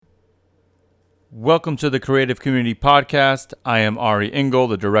Welcome to the Creative Community Podcast. I am Ari Engel,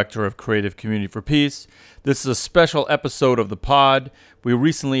 the Director of Creative Community for Peace. This is a special episode of the pod. We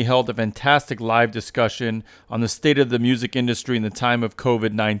recently held a fantastic live discussion on the state of the music industry in the time of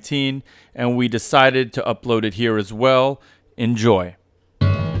COVID-19, and we decided to upload it here as well. Enjoy.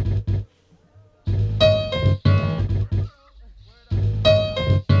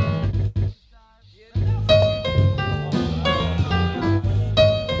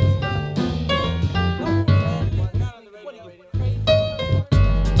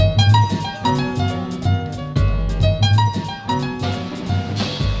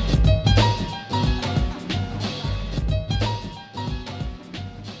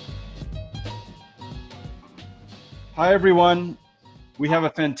 Hi, everyone. We have a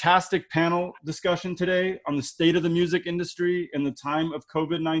fantastic panel discussion today on the state of the music industry in the time of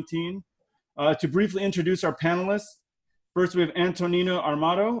COVID-19. To briefly introduce our panelists, first we have Antonino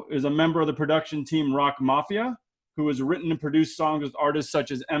Armato, who is a member of the production team Rock Mafia, who has written and produced songs with artists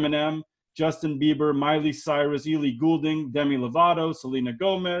such as Eminem, Justin Bieber, Miley Cyrus, Ellie Goulding, Demi Lovato, Selena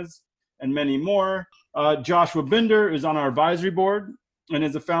Gomez, and many more. Joshua Binder is on our advisory board and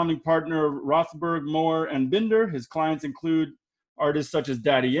is a founding partner of Rothberg, Moore, and Binder. His clients include artists such as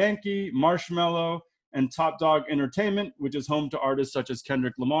Daddy Yankee, Marshmello, and Top Dog Entertainment, which is home to artists such as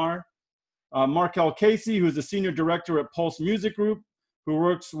Kendrick Lamar. Markel Casey, who is the senior director at Pulse Music Group, who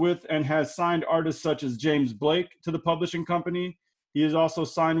works with and has signed artists such as James Blake to the publishing company. He has also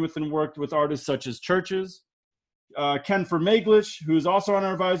signed with and worked with artists such as Churches. Ken Vermaglish, who is also on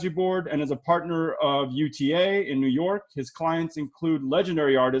our advisory board and is a partner of UTA in New York. His clients include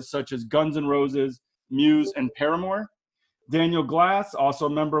legendary artists such as Guns N' Roses, Muse, and Paramore. Daniel Glass, also a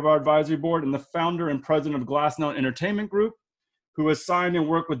member of our advisory board and the founder and president of Glassnote Entertainment Group, who has signed and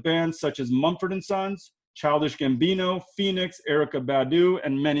worked with bands such as Mumford & Sons, Childish Gambino, Phoenix, Erykah Badu,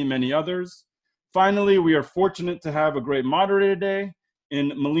 and many, many others. Finally, we are fortunate to have a great moderator today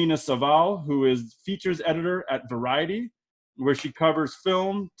in Melina Saval, who is features editor at Variety, where she covers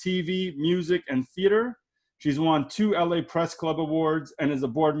film, TV, music, and theater. She's won 2 LA Press Club awards and is a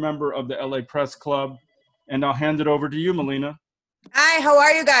board member of the LA Press Club. And I'll hand it over to you, Melina. Hi, how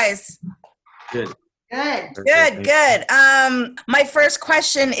are you guys? Good. Good. My first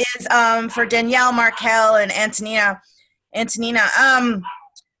question is for Danielle, Markel, and Antonina.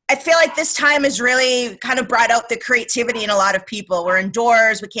 I feel like this time has really kind of brought out the creativity in a lot of people. We're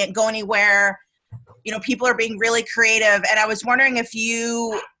indoors, we can't go anywhere. You know, people are being really creative. And I was wondering if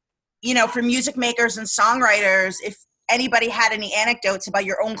for music makers and songwriters, if anybody had any anecdotes about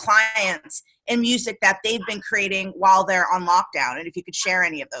your own clients and music that they've been creating while they're on lockdown, and if you could share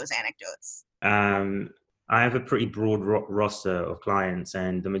any of those anecdotes. I have a pretty broad roster of clients,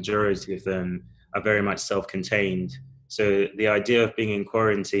 and the majority of them are very much self-contained. So the idea of being in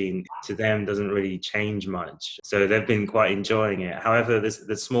quarantine to them doesn't really change much. So they've been quite enjoying it. However, there's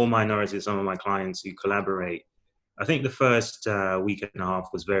the small minority of some of my clients who collaborate. I think the first week and a half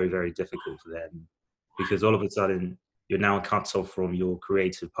was very, very difficult for them because all of a sudden you're now cut off from your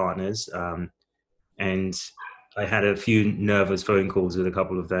creative partners. And I had a few nervous phone calls with a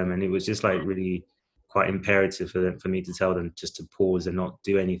couple of them, and it was just like really quite imperative for me to tell them just to pause and not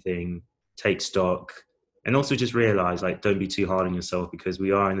do anything, take stock. And also just realize, like, don't be too hard on yourself because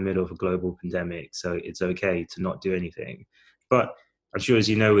we are in the middle of a global pandemic. So it's okay to not do anything. But I'm sure, as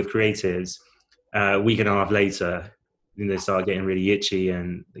you know, with creatives, a week and a half later, they start getting really itchy.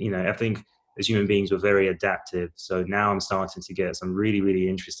 And, I think as human beings, we're very adaptive. So now I'm starting to get some really, really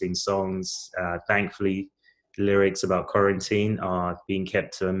interesting songs. Thankfully, the lyrics about quarantine are being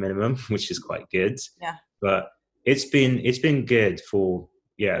kept to a minimum, which is quite good. Yeah. But it's been good for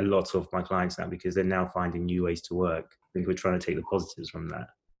a lot of my clients now because they're now finding new ways to work. I think we're trying to take the positives from that.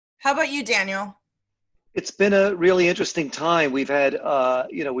 How about you, Daniel? It's been a really interesting time. We've had,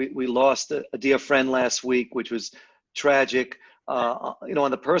 we lost a dear friend last week, which was tragic. On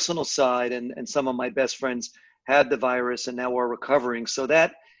the personal side, and some of my best friends had the virus and now are recovering. So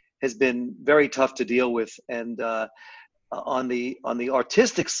that has been very tough to deal with. And on the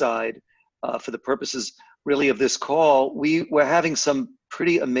artistic side, for the purposes really of this call, we're having some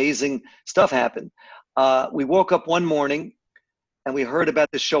pretty amazing stuff happen. We woke up one morning and we heard about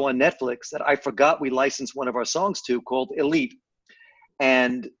this show on Netflix that I forgot we licensed one of our songs to, called Elite.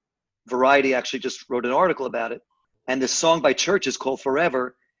 And Variety actually just wrote an article about it. And this song by Churches called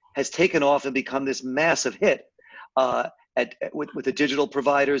Forever has taken off and become this massive hit with the digital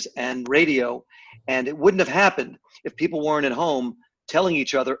providers and radio. And it wouldn't have happened if people weren't at home telling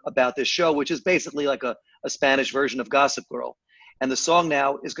each other about this show, which is basically like a Spanish version of Gossip Girl. And the song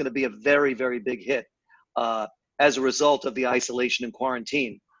now is going to be a very, very big hit as a result of the isolation and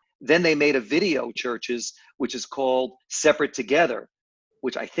quarantine. Then they made a video, Churches, which is called Separate Together,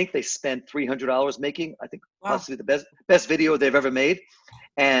 which I think they spent $300 making. I think Wow. possibly the best video they've ever made,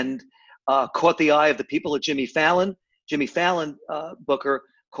 and caught the eye of the people at Jimmy Fallon. Jimmy Fallon Booker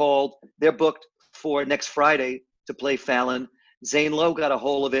called. They're booked for next Friday to play Fallon. Zane Lowe got a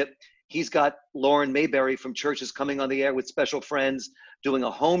hold of it. He's got Lauren Mayberry from Churches coming on the air with special friends, doing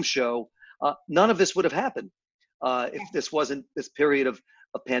a home show. None of this would have happened if this wasn't this period of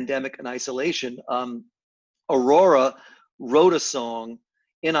a pandemic and isolation. Aurora wrote a song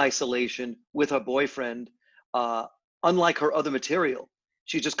in isolation with her boyfriend, unlike her other material.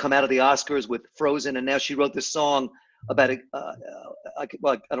 She's just come out of the Oscars with Frozen, and now she wrote this song about it. I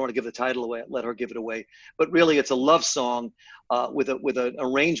don't want to give the title away. Let her give it away. But really, it's a love song with an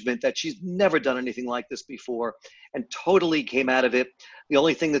arrangement that she's never done anything like this before, and totally came out of it. The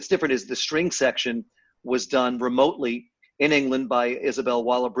only thing that's different is the string section was done remotely in England by Isabel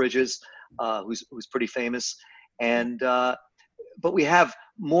Waller-Bridges, who's pretty famous. And but we have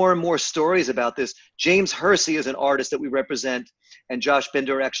more and more stories about this. James Hersey is an artist that we represent, and Josh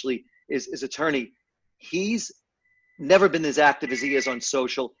Binder actually is attorney. He's never been as active as he is on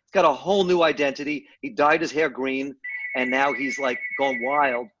social. He's got a whole new identity. He dyed his hair green, and now he's like gone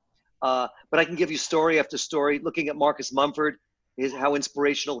wild. But I can give you story after story. Looking at Marcus Mumford, how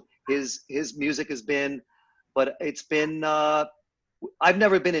inspirational his music has been. But it's been, I've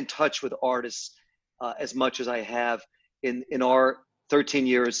never been in touch with artists as much as I have in our 13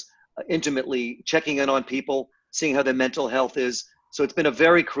 years, intimately checking in on people, seeing how their mental health is. So it's been a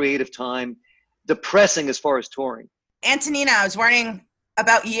very creative time, depressing as far as touring. Antonina, I was wondering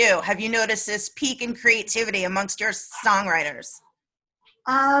about you. Have you noticed this peak in creativity amongst your songwriters?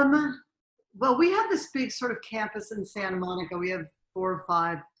 Well, we have this big sort of campus in Santa Monica. We have 4 or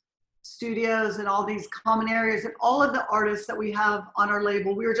 5 studios and all these common areas, and all of the artists that we have on our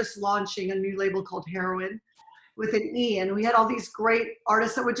label. We were just launching a new label called Heroin with an E, and we had all these great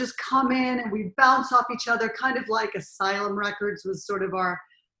artists that would just come in and we bounce off each other, kind of like Asylum Records was sort of our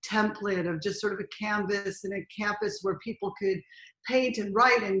template of just sort of a canvas and a campus where people could paint and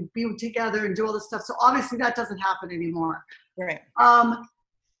write and be together and do all this stuff. So obviously that doesn't happen anymore. Right.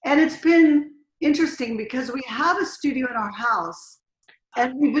 And it's been interesting because we have a studio in our house,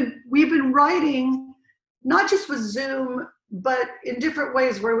 and we've been writing not just with Zoom, but in different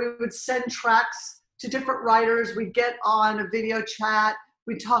ways where we would send tracks to different writers. We'd get on a video chat.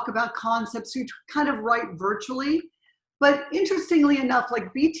 We'd talk about concepts. We'd kind of write virtually. But interestingly enough,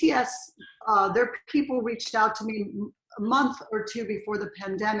 like BTS, their people reached out to me a month or 2 before the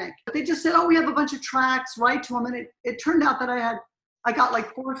pandemic. They just said, oh, we have a bunch of tracks, write to them. And it turned out that I got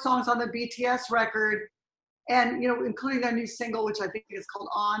like 4 songs on the BTS record, and, you know, including their new single, which I think is called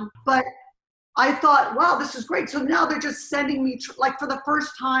On. But I thought, wow, this is great. So now they're just sending me, like for the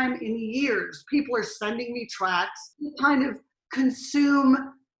first time in years, people are sending me tracks to kind of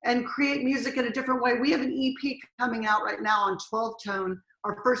consume and create music in a different way. We have an EP coming out right now on 12 Tone.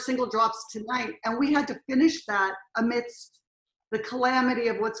 Our first single drops tonight, and we had to finish that amidst the calamity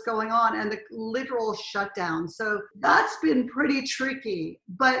of what's going on and the literal shutdown. So that's been pretty tricky,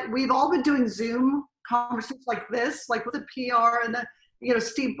 but we've all been doing Zoom conversations like this, like with the PR, and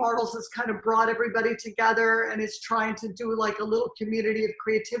Steve Bartles has kind of brought everybody together and is trying to do like a little community of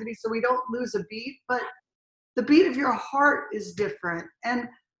creativity so we don't lose a beat, but the beat of your heart is different and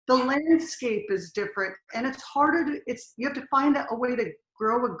the landscape is different, and it's harder you have to find a way to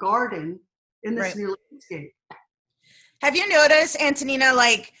grow a garden in this new landscape. Have you noticed, Antonina,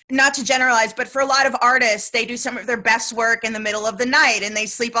 like, not to generalize, but for a lot of artists, they do some of their best work in the middle of the night and they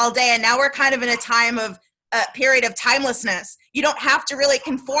sleep all day. And now we're kind of in a period of timelessness. You don't have to really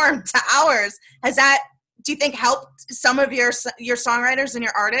conform to hours. Has that, do you think, helped some of your songwriters and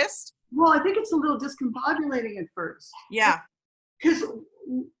your artists? Well, I think it's a little discombobulating at first. Yeah. Because,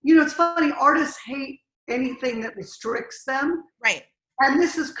 it's funny, artists hate anything that restricts them. Right. And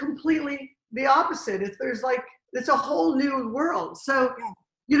this is completely the opposite. It's a whole new world. So,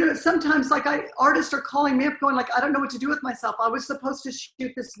 sometimes artists are calling me up going like, I don't know what to do with myself. I was supposed to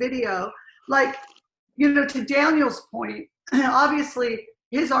shoot this video. Like, to Daniel's point, obviously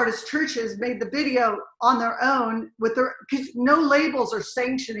his artist Churches made the video on their own because no labels are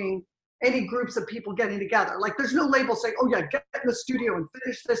sanctioning any groups of people getting together. Like there's no label saying, oh yeah, get in the studio and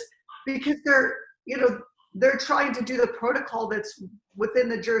finish this, because they're trying to do the protocol that's within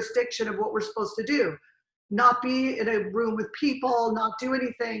the jurisdiction of what we're supposed to do. Not be in a room with people, not do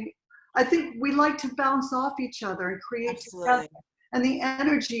anything. I think we like to bounce off each other and create together, and the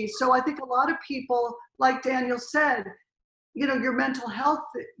energy. So I think a lot of people, like Daniel said, your mental health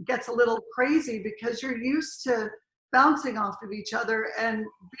gets a little crazy because you're used to bouncing off of each other and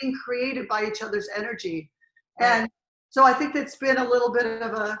being created by each other's energy. And so I think it's been a little bit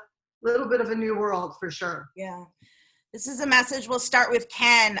of a new world for sure. Yeah. This is a message. We'll start with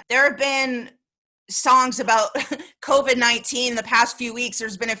Ken. There have been songs about COVID-19 the past few weeks.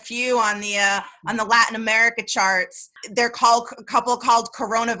 There's been a few on the Latin America charts. They're called a couple called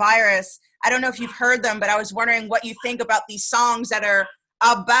Coronavirus. I don't know if you've heard them, but I was wondering what you think about these songs that are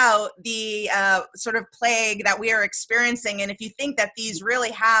about the sort of plague that we are experiencing, and if you think that these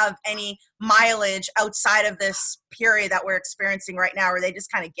really have any mileage outside of this period that we're experiencing right now, or are they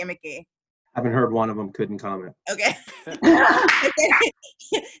just kind of gimmicky? Haven't heard one of them, couldn't comment. Okay.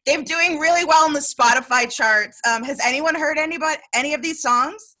 They're doing really well in the Spotify charts. Has anyone heard any of these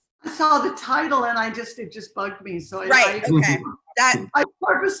songs? I saw the title and it just bugged me. So Okay. I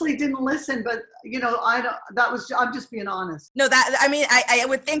purposely didn't listen, but I'm just being honest. No, I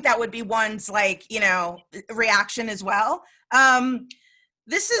would think that would be one's reaction as well.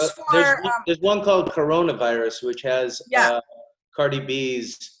 This is for there's one called Coronavirus, which has Cardi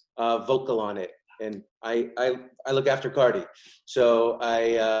B's vocal on it, and I look after Cardi, so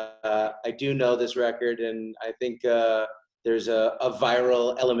I do know this record, and I think there's a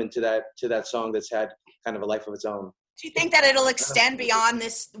viral element to that song that's had kind of a life of its own. Do you think that it'll extend beyond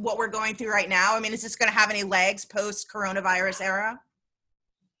what we're going through right now? I mean, is this going to have any legs post-coronavirus era?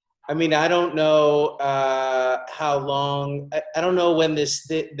 I mean, I don't know how long. I don't know when this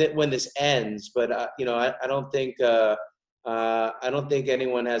ends, but I don't think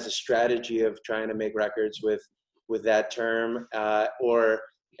anyone has a strategy of trying to make records with that term or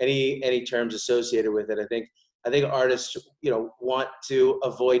any terms associated with it. I think artists want to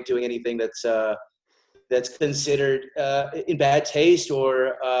avoid doing anything that's considered in bad taste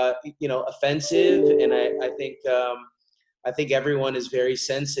or offensive, and I think everyone is very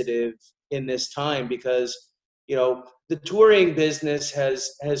sensitive in this time because the touring business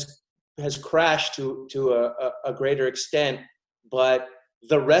has crashed to a greater extent, but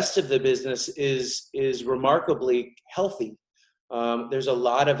the rest of the business is remarkably healthy. There's a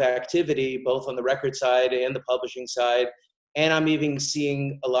lot of activity both on the record side and the publishing side, and I'm even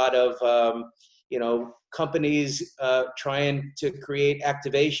seeing a lot of companies trying to create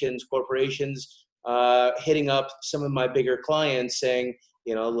activations, corporations hitting up some of my bigger clients saying,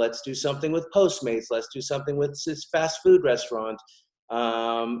 let's do something with Postmates, let's do something with this fast food restaurant.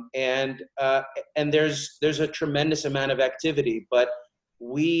 And there's a tremendous amount of activity, but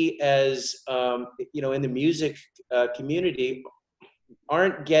we as, in the music community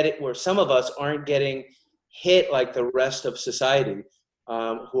some of us aren't getting hit like the rest of society,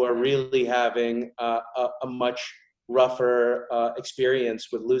 who are really having a much rougher experience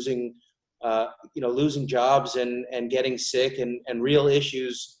with losing jobs and getting sick and real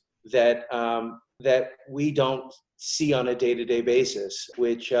issues that we don't see on a day-to-day basis,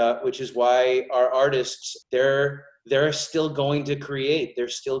 which is why our artists, they're still going to create, they're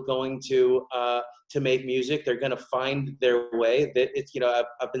still going to make music, they're going to find their way. That it's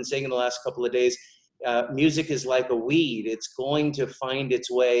I've been saying in the last couple of days, music is like a weed. It's going to find its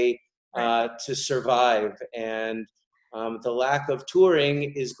way to survive, and the lack of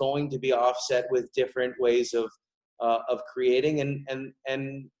touring is going to be offset with different ways of creating,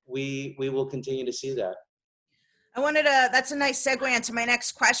 and we will continue to see that. That's a nice segue into my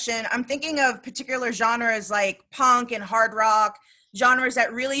next question. I'm thinking of particular genres like punk and hard rock, genres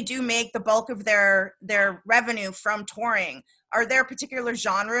that really do make the bulk of their revenue from touring. Are there particular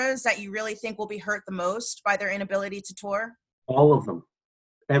genres that you really think will be hurt the most by their inability to tour? All of them.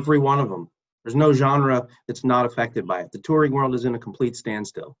 Every one of them. There's no genre that's not affected by it. The touring world is in a complete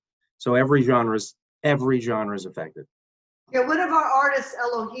standstill. So every genre is affected. Yeah, one of our artists,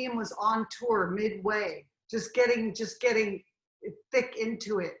 Elohim, was on tour midway, just getting thick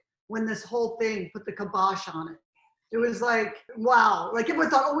into it when this whole thing put the kibosh on it. It was like, wow. Like everyone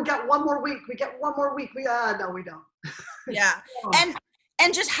thought, we got one more week. No, we don't. Yeah.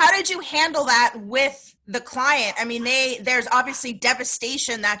 And just how did you handle that with the client? I mean, there's obviously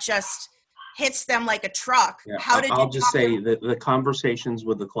devastation that just hits them like a truck. Yeah, I'll just say that the conversations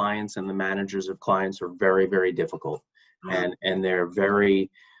with the clients and the managers of clients are very, very difficult. Mm-hmm. And they're very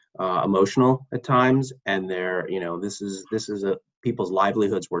emotional at times. And they're, this is people's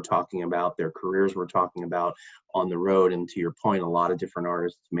livelihoods we're talking about, their careers we're talking about on the road. And to your point, a lot of different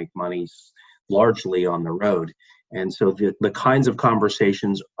artists make money largely on the road. And so the kinds of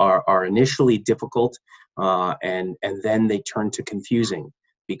conversations are initially difficult, and then they turn to confusing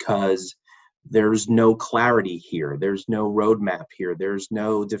because there's no clarity here. There's no roadmap here. There's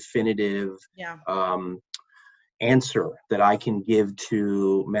no definitive answer that I can give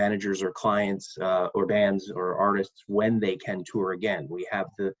to managers or clients or bands or artists when they can tour again. We have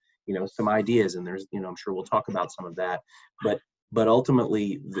some ideas, and there's, I'm sure we'll talk about some of that, but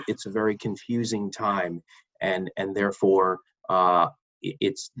ultimately it's a very confusing time, and therefore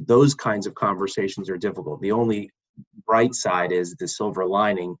it's those kinds of conversations are difficult. The only bright side is the silver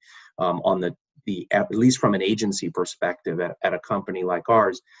lining on the at least from an agency perspective at a company like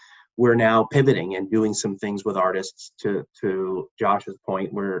ours. We're now pivoting and doing some things with artists. To Josh's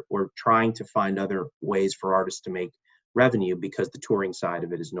point, we're trying to find other ways for artists to make revenue because the touring side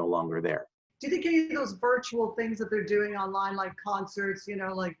of it is no longer there. Do you think any of those virtual things that they're doing online, like concerts,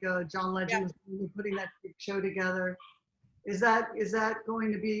 like John Legend was putting that show together, is that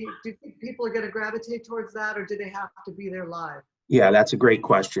going to be, do you think people are going to gravitate towards that, or do they have to be there live? Yeah, that's a great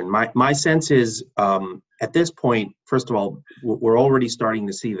question. My sense is at this point, first of all, we're already starting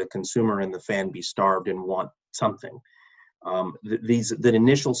to see the consumer and the fan be starved and want something. The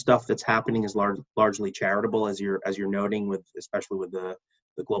initial stuff that's happening is largely charitable, as you're noting, especially with the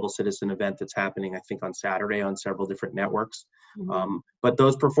Global Citizen event that's happening, I think, on Saturday on several different networks. Mm-hmm. But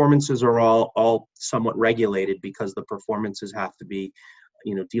those performances are all somewhat regulated because the performances have to be,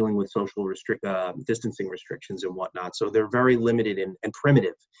 dealing with social distancing restrictions and whatnot. So they're very limited and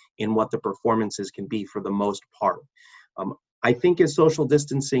primitive in what the performances can be for the most part. I think as social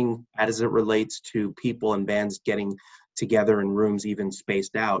distancing, as it relates to people and bands getting together in rooms even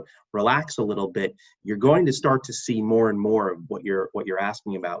spaced out, relax a little bit, you're going to start to see more and more of what you're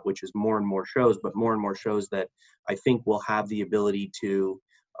asking about, which is more and more shows, but more and more shows that I think will have the ability to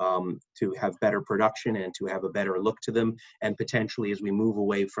have better production and to have a better look to them. And potentially, as we move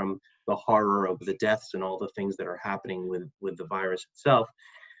away from the horror of the deaths and all the things that are happening with the virus itself,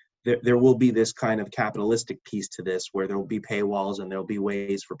 there will be this kind of capitalistic piece to this, where there will be paywalls and there'll be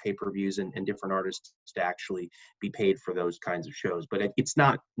ways for pay-per-views and different artists to actually be paid for those kinds of shows. But it's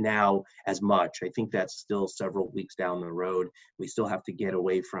not now as much. I think that's still several weeks down the road. We still have to get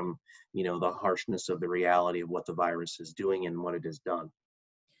away from, the harshness of the reality of what the virus is doing and what it has done.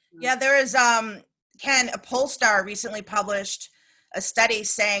 Yeah, there is, Ken, a Pollstar recently published a study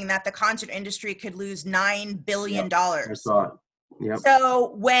saying that the concert industry could lose $9 billion. Yep, I saw it. Yep.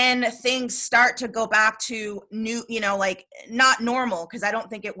 So when things start to go back to new, not normal, because I don't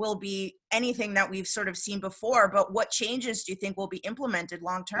think it will be anything that we've sort of seen before, but what changes do you think will be implemented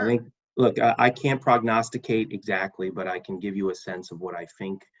long term? I can't prognosticate exactly, but I can give you a sense of what I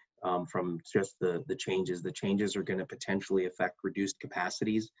think from just the changes. The changes are going to potentially affect reduced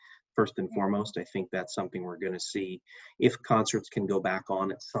capacities. First and foremost, I think that's something we're going to see if concerts can go back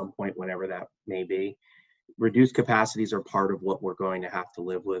on at some point, whenever that may be. Reduced capacities are part of what we're going to have to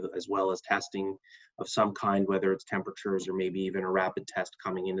live with, as well as testing of some kind, whether it's temperatures or maybe even a rapid test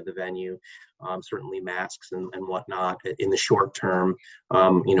coming into the venue, certainly masks and whatnot in the short term,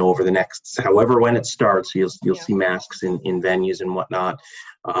 over the next, however, when it starts, you'll see masks in venues and whatnot.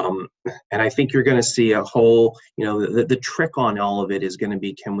 And I think you're going to see a whole, the trick on all of it is going to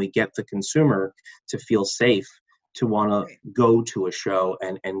be, can we get the consumer to feel safe to want to go to a show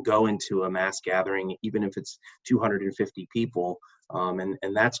and go into a mass gathering, even if it's 250 people. And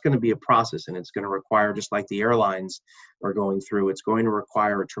that's going to be a process, and it's going to require, just like the airlines are going through, it's going to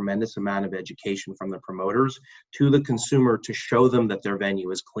require a tremendous amount of education from the promoters to the consumer to show them that their venue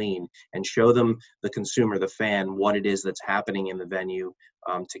is clean and show them, the consumer, the fan, what it is that's happening in the venue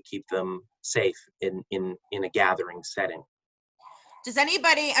to keep them safe in a gathering setting. Does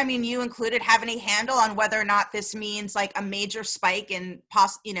anybody, you included, have any handle on whether or not this means like a major spike in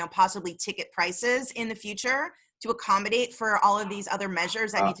possibly ticket prices in the future to accommodate for all of these other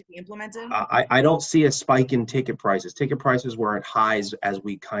measures that need to be implemented? I don't see a spike in ticket prices. Ticket prices were at highs as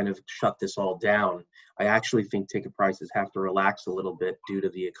we kind of shut this all down. I actually think ticket prices have to relax a little bit due to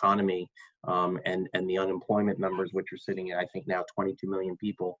the economy and the unemployment numbers, which are sitting at, I think now 22 million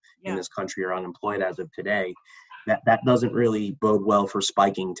people in this country are unemployed as of today. That doesn't really bode well for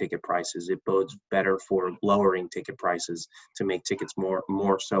spiking ticket prices. It bodes better for lowering ticket prices to make tickets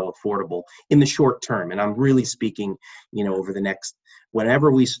more so affordable in the short term. And I'm really speaking, over the next,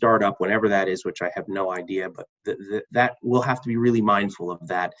 whenever we start up, whenever that is, which I have no idea, but that we'll have to be really mindful of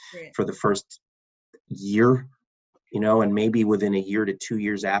that for the first year, and maybe within a year to 2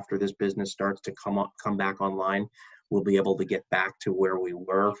 years after this business starts to come back online, we'll be able to get back to where we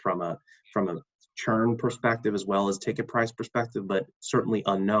were from a churn perspective as well as ticket price perspective, but certainly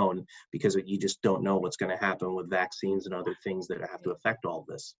unknown because you just don't know what's going to happen with vaccines and other things that have to affect all of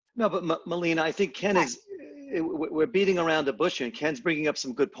this. No, but Melina, I think Ken we're beating around the bush, and Ken's bringing up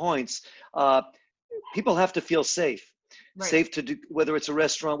some good points. People have to feel safe. Right. safe to do, whether it's a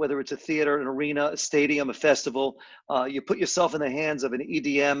restaurant, whether it's a theater, an arena, a stadium, a festival. You put yourself in the hands of an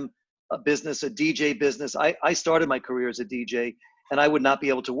EDM business, a DJ business. I started my career as a DJ, and I would not be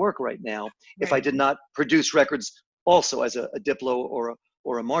able to work right now if I Right. did not produce records also as a Diplo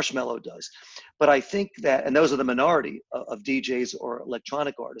or a Marshmello does. But I think that, and those are the minority of DJs or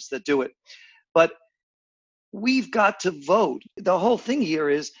electronic artists that do it. But we've got to vote. The whole thing here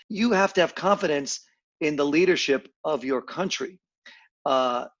is you have to have confidence in the leadership of your country,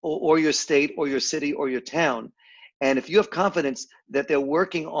 or your state or your city or your town. And if you have confidence that they're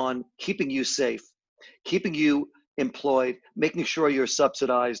working on keeping you safe, keeping you employed, making sure you're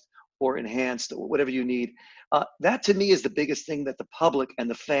subsidized or enhanced or whatever you need, that to me is the biggest thing that the public and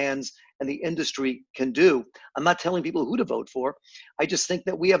the fans and the industry can do. I'm not telling people who to vote for. I just think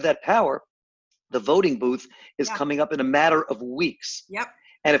that we have that power. The voting booth is Yeah. coming up in a matter of weeks. Yep.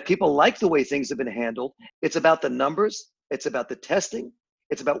 And if people like the way things have been handled, it's about the numbers, it's about the testing,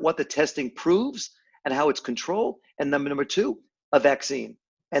 it's about what the testing proves and how it's controlled. And number two, a vaccine.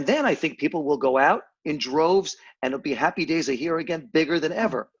 And then I think people will go out in droves and it'll be happy days are here again, bigger than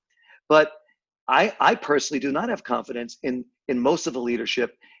ever. But I personally do not have confidence in most of the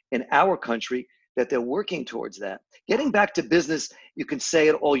leadership in our country that they're working towards that. Getting back to business, you can say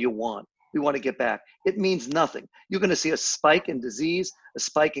it all you want. We want to get back. It means nothing. You're going to see a spike in disease, a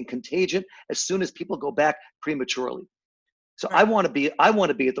spike in contagion as soon as people go back prematurely. So I want to be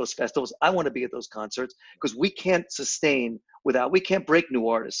at those festivals. I want to be at those concerts because we can't we can't break new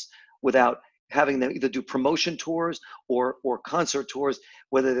artists without having them either do promotion tours or concert tours,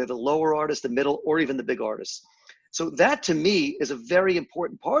 whether they're the lower artists, the middle, or even the big artists. So that to me is a very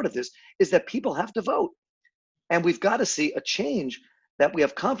important part of this, is that people have to vote. And we've got to see a change, that we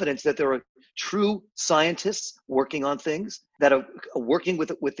have confidence that there are true scientists working on things, that are working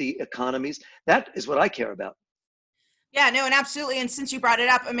with the economies. That is what I care about. Yeah, no, and absolutely. And since you brought it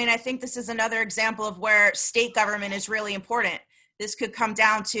up, I mean, I think this is another example of where state government is really important. This could come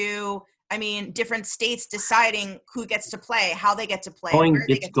down to, I mean, different states deciding who gets to play, how they get to play.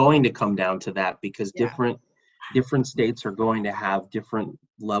 It's going to come down to that because Yeah. different states are going to have different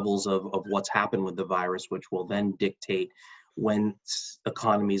levels of what's happened with the virus, which will then dictate when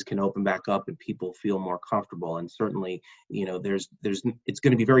economies can open back up and people feel more comfortable. And certainly, you know, it's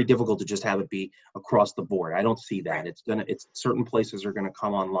going to be very difficult to just have it be across the board. I don't see that. It's certain places are going to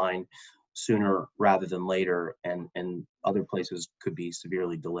come online sooner rather than later, and other places could be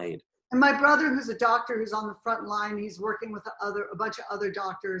severely delayed. And my brother, who's a doctor, who's on the front line, he's working with a bunch of other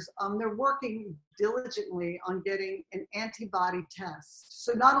doctors. They're working diligently on getting an antibody test.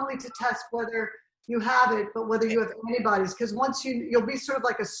 So not only to test whether you have it, but whether you have antibodies. Because once you'll be sort of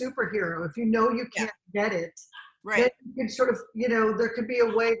like a superhero. If you know you can't get it, then you can sort of, you know, there could be a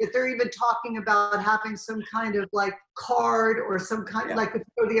way that they're even talking about having some kind of like card or some kind, like if you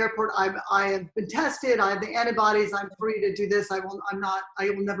go to the airport, I have been tested, I have the antibodies, I'm free to do this. I will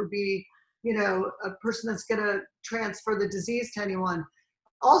never be, you know, a person that's going to transfer the disease to anyone.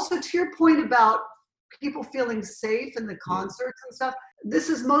 Also, to your point about people feeling safe in the concerts and stuff, this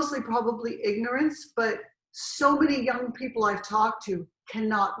is mostly probably ignorance, but so many young people I've talked to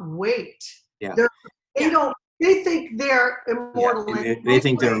cannot wait. Yeah. They think they're immortal. Yeah, they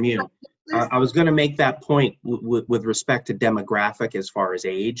think they're immune. I was going to make that point with respect to demographic as far as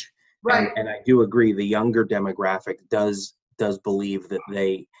age. Right. And I do agree, the younger demographic does believe that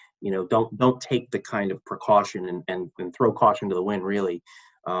they, you know, don't take the kind of precaution and throw caution to the wind, really.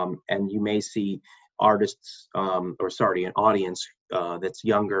 And you may see artists, an audience that's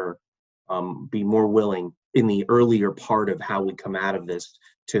younger, be more willing in the earlier part of how we come out of this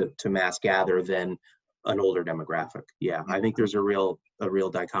to mass gather than an older demographic. Yeah, I think there's a real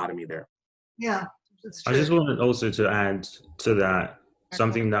dichotomy there. Yeah, that's true. I just wanted also to add to that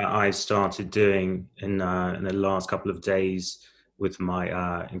something that I started doing in the last couple of days with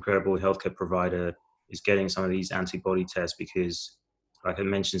my incredible healthcare provider is getting some of these antibody tests, because like I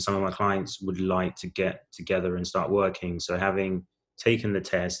mentioned, some of my clients would like to get together and start working. So having taken the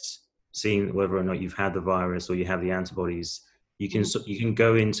tests, seeing whether or not you've had the virus or you have the antibodies, you can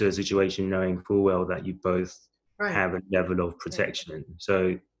go into a situation knowing full well that you both have a level of protection.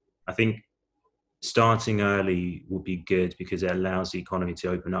 So I think starting early will be good because it allows the economy to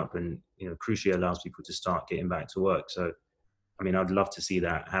open up and, you know, crucially allows people to start getting back to work. So, I mean, I'd love to see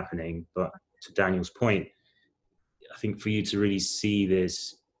that happening. But to Daniel's point, I think for you to really see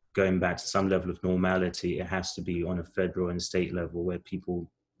this going back to some level of normality, it has to be on a federal and state level where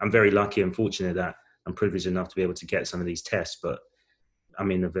people, I'm very lucky and fortunate that I'm privileged enough to be able to get some of these tests, but I'm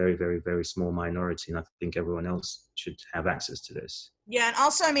in a very, very, very small minority, and I think everyone else should have access to this. Yeah, and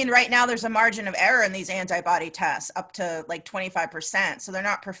also, I mean, right now there's a margin of error in these antibody tests up to like 25%. So they're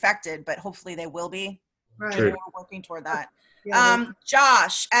not perfected, but hopefully they will be. Right. True. We're working toward that. Yeah,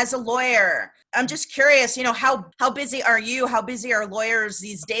 Josh, as a lawyer, I'm just curious, you know, how busy are you? How busy are lawyers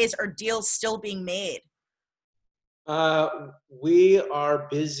these days? Are deals still being made? We are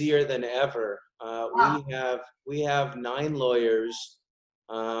busier than ever. Wow. We have 9 lawyers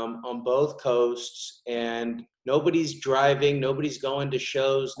on both coasts, and nobody's driving, nobody's going to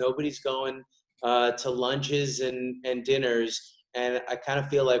shows, nobody's going to lunches and dinners. And I kind of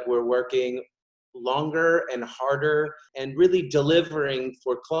feel like we're working longer and harder and really delivering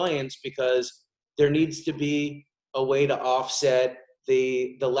for clients, because there needs to be a way to offset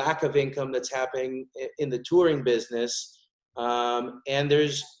the lack of income that's happening in the touring business. And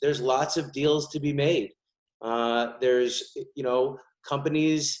there's lots of deals to be made. There's, you know,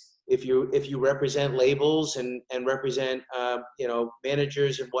 companies, if you represent labels and represent, you know,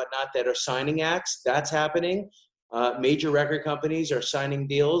 managers and whatnot that are signing acts, that's happening. Major record companies are signing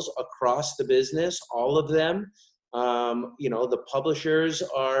deals across the business, all of them. You know, the publishers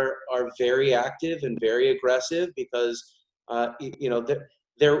are very active and very aggressive, because you know,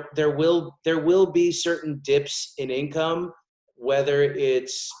 there will be certain dips in income, whether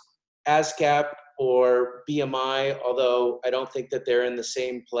it's ASCAP or BMI, although I don't think that they're in the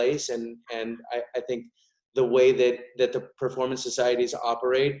same place. And I think the way that the performance societies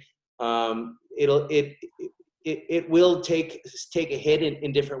operate, it will take a hit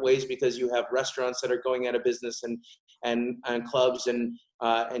in different ways, because you have restaurants that are going out of business and clubs, and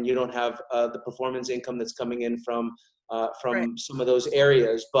you don't have the performance income that's coming in from Right. some of those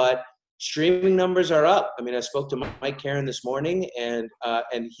areas. But streaming numbers are up. I mean, I spoke to Mike Karen this morning, and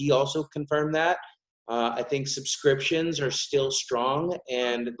he also confirmed that. I think subscriptions are still strong,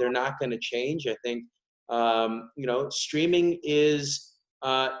 and they're not going to change. I think you know, streaming is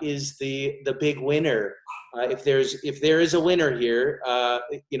the big winner. If there is a winner here,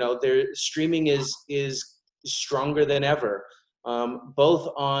 you know, streaming is stronger than ever, both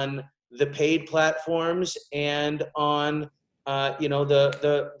on the paid platforms and on you know,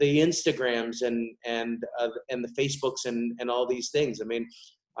 the Instagrams and the Facebooks and all these things. I mean,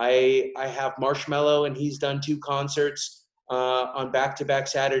 I have Marshmello, and he's done 2 concerts on back-to-back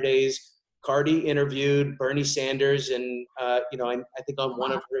Saturdays. Cardi interviewed Bernie Sanders, and you know, I think on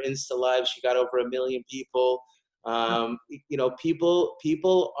one of her Insta lives, she got over 1 million people. You know,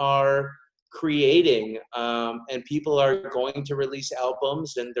 people are creating, and people are going to release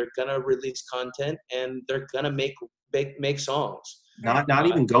albums, and they're gonna release content, and they're gonna make songs. Not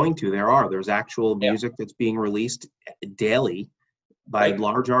even going to. There's actual music that's being released daily by Right.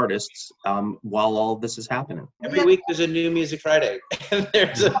 large artists while all this is happening. Every week there's a new Music Friday, and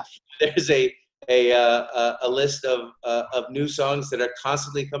there's a list of new songs that are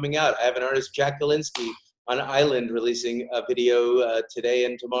constantly coming out. I have an artist, Jack Galinsky, on Island, releasing a video today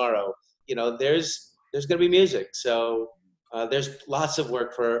and tomorrow. You know, there's going to be music, so there's lots of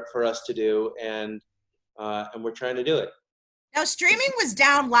work for us to do, and we're trying to do it. Now, streaming was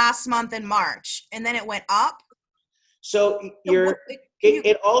down last month in March, and then it went up. So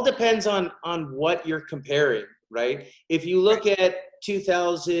it all depends on what you're comparing, right? If you look at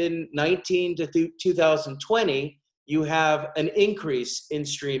 2019 to 2020, you have an increase in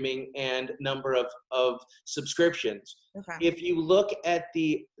streaming and number of subscriptions. Okay. If you look at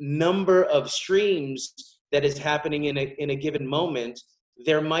the number of streams that is happening in a given moment,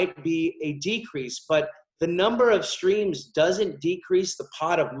 there might be a decrease, but the number of streams doesn't decrease the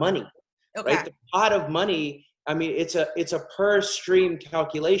pot of money, Okay. right? The pot of money, I mean, it's a per stream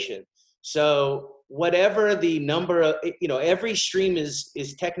calculation. So whatever the number of, you know, every stream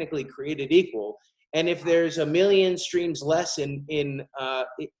is technically created equal. And if there's 1 million streams less in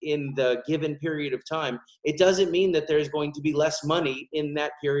the given period of time, it doesn't mean that there's going to be less money in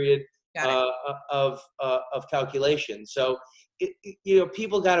that period of calculation. So, you know,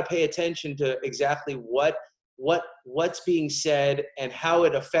 people got to pay attention to exactly what's being said and how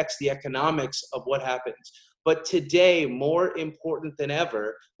it affects the economics of what happens. But today, more important than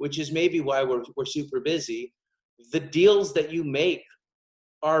ever, which is maybe why we're super busy, the deals that you make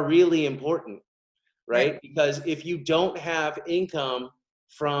are really important, right? Because if you don't have income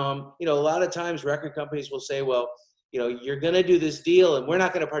from, you know, a lot of times record companies will say, well, you know, you're going to do this deal and we're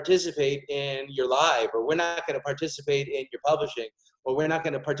not going to participate in your live, or we're not going to participate in your publishing, or we're not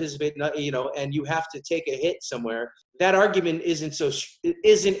going to participate, you know, and you have to take a hit somewhere. That argument isn't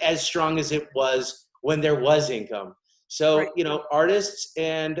as strong as it was when there was income. So, you know, artists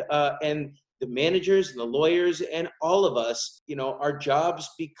and the managers and the lawyers and all of us, our jobs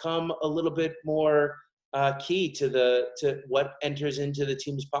become a little bit more key to what enters into the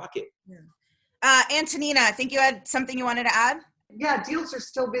team's pocket. Yeah. Antonina, I think you had something you wanted to add? Yeah, deals are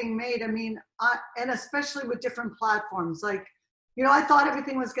still being made. I mean, and especially with different platforms. Like, I thought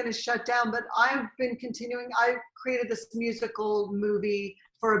everything was going to shut down, but I've been continuing. I created this musical movie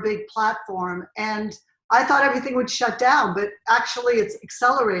for a big platform, and I thought everything would shut down, but actually it's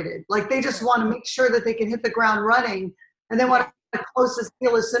accelerated. Like, they just want to make sure that they can hit the ground running, and they want to close this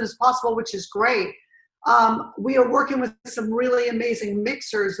deal as soon as possible, which is great. We are working with some really amazing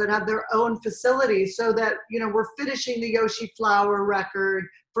mixers that have their own facilities, so that, we're finishing the Yoshi Flower record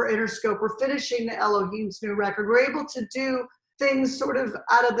for Interscope. We're finishing the Elohim's new record. We're able to do things sort of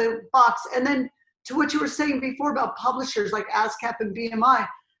out of the box. And then to what you were saying before about publishers like ASCAP and BMI,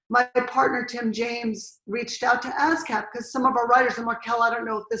 my partner, Tim James, reached out to ASCAP because some of our writers, and Markel, I don't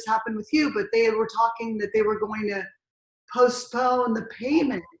know if this happened with you, but they were talking that they were going to postpone the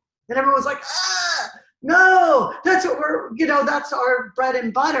payment. And everyone was like, no, that's what that's our bread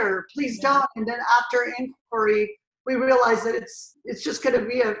and butter. Please don't. And then after inquiry, we realized that it's just going to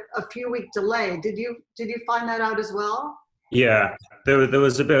be a few week delay. Did you find that out as well? Yeah, there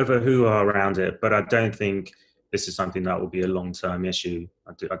was a bit of a hoo-ha around it, but I don't think this is something that will be a long-term issue.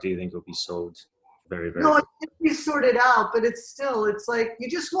 I do think it'll be solved very, very No, quickly. it can be sorted out, but it's like you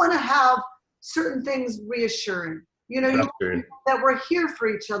just want to have certain things reassuring. That we're here for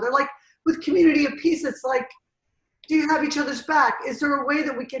each other. Like with Community of Peace, it's like, do you have each other's back? Is there a way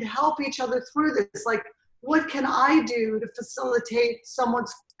that we can help each other through this? Like, what can I do to facilitate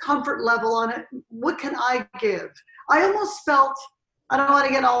someone's comfort level on it? What can I give? I almost felt, I don't want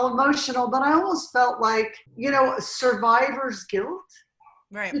to get all emotional, but I almost felt like, survivor's guilt.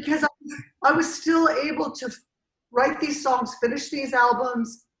 Right. Because I was still able to write these songs, finish these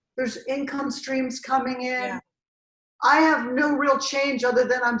albums. There's income streams coming in. Yeah. I have no real change other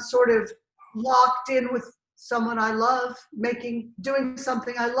than I'm sort of locked in with someone I love, doing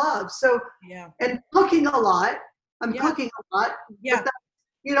something I love. So, and cooking a lot. I'm cooking a lot. Yeah. But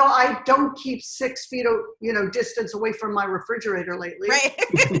I don't keep 6 feet, distance away from my refrigerator lately.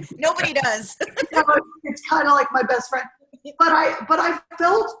 Right. Nobody does. It's kind of like my best friend. But I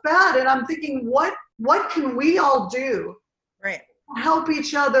felt bad, and I'm thinking, what can we all do? Right. To help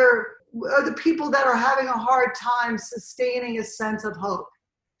each other, the people that are having a hard time sustaining a sense of hope.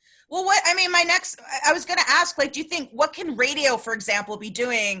 Well, I was going to ask, do you think, what can radio, for example, be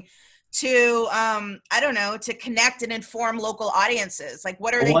doing to, to connect and inform local audiences? Like,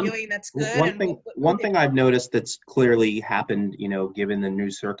 what are they doing that's good? One thing I've noticed that's clearly happened, given the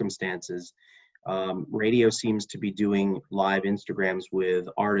new circumstances, radio seems to be doing live Instagrams with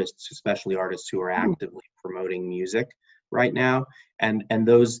artists, especially artists who are actively promoting music right now. And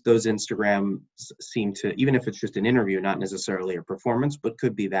those Instagrams seem to, even if it's just an interview, not necessarily a performance, but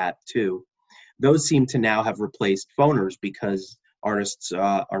could be that too. Those seem to now have replaced phoners because artists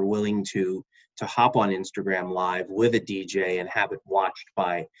are willing to hop on Instagram Live with a DJ and have it watched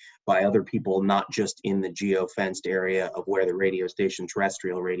by other people, not just in the geo-fenced area of where the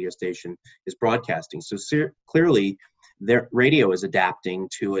terrestrial radio station is broadcasting. So clearly, their radio is adapting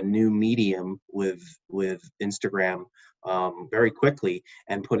to a new medium with Instagram very quickly,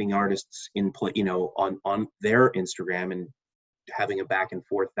 and putting artists in on their Instagram and having a back and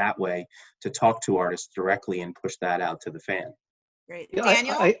forth that way to talk to artists directly and push that out to the fan. Great. Yeah,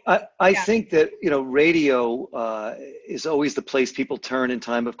 Daniel? I think that, radio is always the place people turn in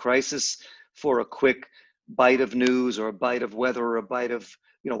time of crisis for a quick bite of news or a bite of weather or a bite of,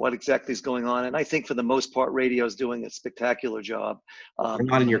 what exactly is going on. And I think for the most part, radio is doing a spectacular job.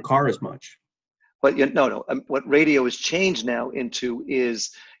 Not in your car as much. But no. What radio has changed now into is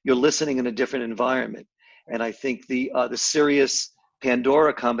you're listening in a different environment. And I think the Sirius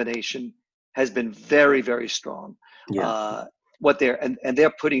Pandora combination has been very, very strong. Yeah.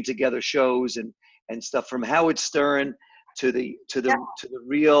 They're putting together shows and stuff from Howard Stern to the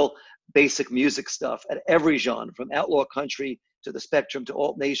real basic music stuff at every genre, from outlaw country to the Spectrum to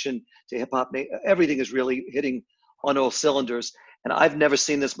alt nation to hip hop. Everything is really hitting on all cylinders. And I've never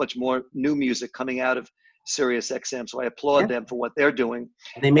seen this much more new music coming out of Sirius XM. So I applaud them for what they're doing.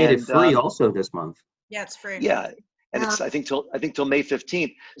 And they made it free also this month. Yeah, it's free. Yeah. And it's, I think till May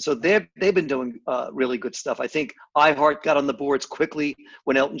 15th. So they've been doing really good stuff. I think iHeart got on the boards quickly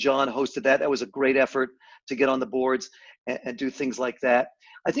when Elton John hosted that. That was a great effort to get on the boards and do things like that.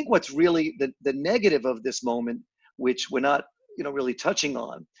 I think what's really the negative of this moment, which we're not really touching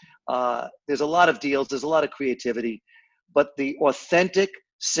on, there's a lot of deals, there's a lot of creativity, but the authentic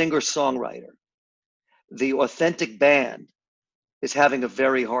singer-songwriter, the authentic band is having a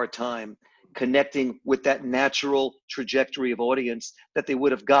very hard time connecting with that natural trajectory of audience that they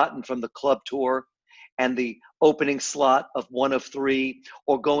would have gotten from the club tour and the opening slot of one of three,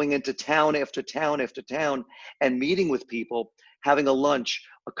 or going into town after town after town and meeting with people, having a lunch,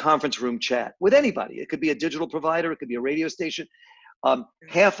 a conference room chat with anybody. It could be a digital provider, it could be a radio station.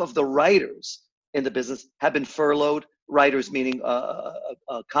 Half of the writers in the business have been furloughed. Writers meaning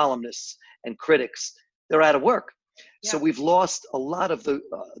columnists and critics. They're out of work. So we've lost a lot of the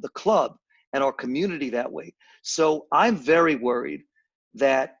club and our community that way. So I'm very worried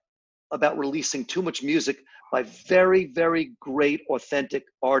about releasing too much music by very, very great, authentic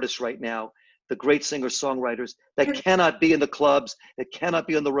artists right now, the great singer-songwriters that cannot be in the clubs, that cannot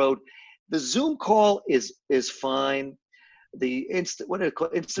be on the road. The Zoom call is fine. The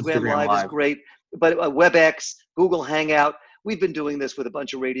Instagram Live is great, but WebEx, Google Hangout, we've been doing this with a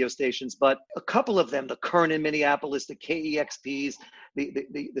bunch of radio stations, but a couple of them, the Kern in Minneapolis, the KEXPs,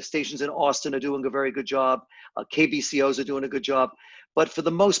 the stations in Austin are doing a very good job. KBCOs are doing a good job, but for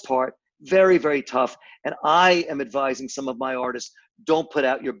the most part, very, very tough. And I am advising some of my artists, don't put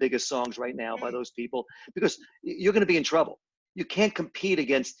out your biggest songs right now by those people, because you're going to be in trouble. You can't compete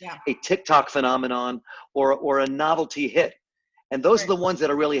against a TikTok phenomenon or a novelty hit. And those are the ones that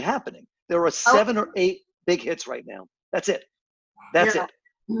are really happening. There are 7 or 8 big hits right now. That's it. That's it.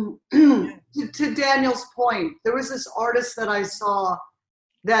 To Daniel's point, there was this artist that I saw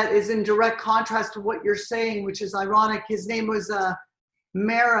that is in direct contrast to what you're saying, which is ironic. His name was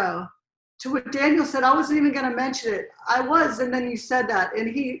Marrow. To what Daniel said, I wasn't even going to mention it. I was, and then you said that.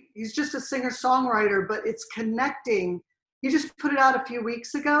 And he's just a singer-songwriter, but it's connecting. He just put it out a few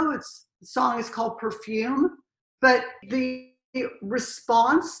weeks ago. The song is called Perfume. But the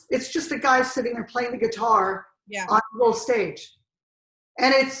response, it's just a guy sitting there playing the guitar on a little stage.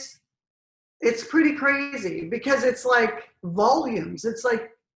 And it's pretty crazy because it's like volumes. It's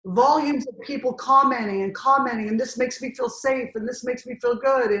like volumes of people commenting, and this makes me feel safe, and this makes me feel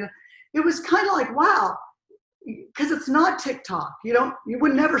good. And it was kind of like, wow, because it's not TikTok. You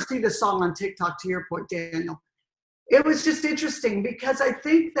would never see this song on TikTok, to your point, Daniel. It was just interesting because I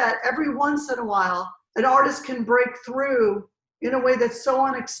think that every once in a while, an artist can break through in a way that's so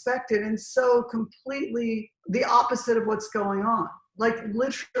unexpected and so completely the opposite of what's going on. Like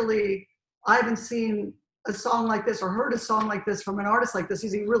literally, I haven't seen a song like this or heard a song like this from an artist like this.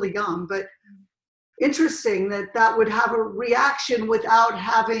 He's really young, but interesting that would have a reaction without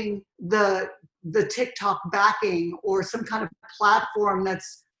having the TikTok backing or some kind of platform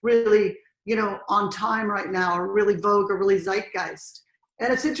that's really, on time right now, or really vogue or really zeitgeist.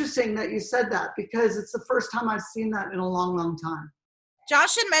 And it's interesting that you said that because it's the first time I've seen that in a long, long time.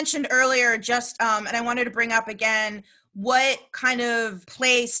 Josh had mentioned earlier and I wanted to bring up again, what kind of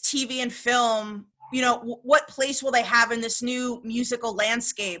place TV and film, what place will they have in this new musical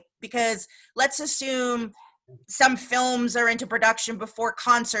landscape? Because let's assume some films are into production before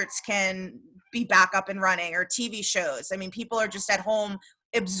concerts can be back up and running, or TV shows. I mean, people are just at home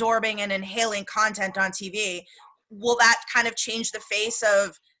absorbing and inhaling content on TV. Will that kind of change the face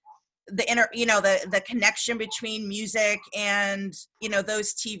of the connection between music and,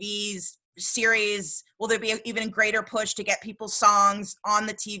 those TVs series? Will there be an even greater push to get people's songs on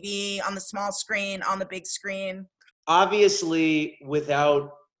the TV, on the small screen, on the big screen? Obviously,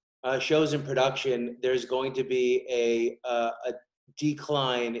 without shows in production, there's going to be a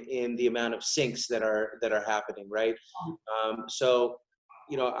decline in the amount of syncs that are happening, right? So,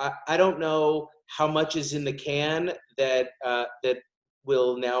 I don't know how much is in the can that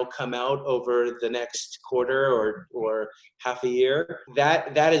will now come out over the next quarter or half a year.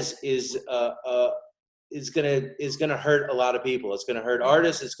 That is gonna hurt a lot of people. It's gonna hurt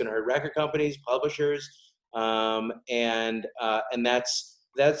artists. It's gonna hurt record companies, publishers, and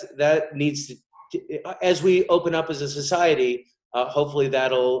that needs to, as we open up as a society, hopefully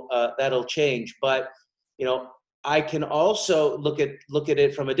that'll change. But I can also look at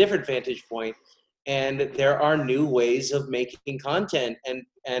it from a different vantage point, and there are new ways of making content, and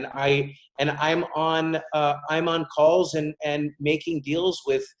I'm on calls and making deals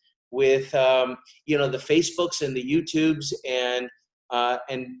with the Facebooks and the YouTubes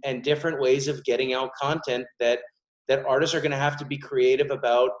and different ways of getting out content that artists are going to have to be creative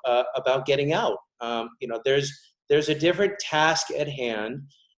about getting out. There's a different task at hand.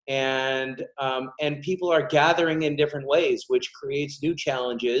 And people are gathering in different ways, which creates new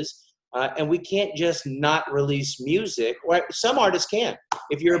challenges. And we can't just not release music. Right? Some artists can.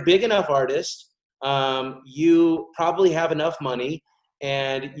 If you're a big enough artist, you probably have enough money,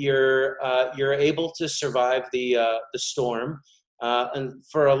 and you're able to survive the storm and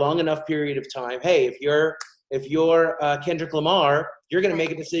for a long enough period of time. Hey, if you're If you're Kendrick Lamar, you're going to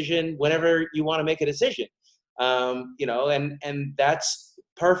make a decision whenever you want to make a decision. And that's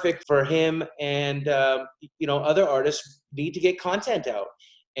perfect for him. And other artists need to get content out.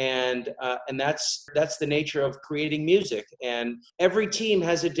 And that's the nature of creating music. And every team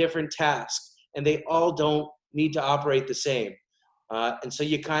has a different task, and they all don't need to operate the same. And so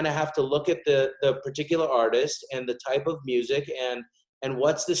you kind of have to look at the particular artist and the type of music and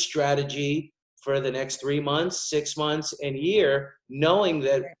what's the strategy for the next 3 months, 6 months, and year, knowing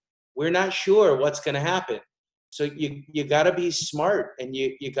that we're not sure what's going to happen. So you got to be smart, and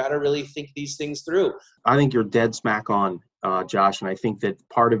you got to really think these things through. I think you're dead smack on, Josh. And I think that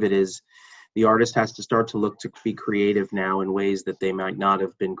part of it is the artist has to start to look to be creative now in ways that they might not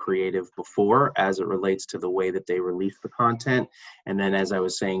have been creative before, as it relates to the way that they release the content. And then, as I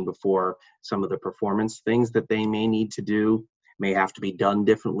was saying before, some of the performance things that they may need to do may have to be done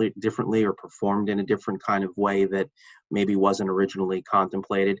differently or performed in a different kind of way that maybe wasn't originally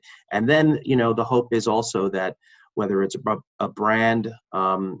contemplated. And then, the hope is also that whether it's a brand,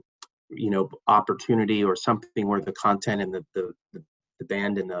 opportunity or something where the content and the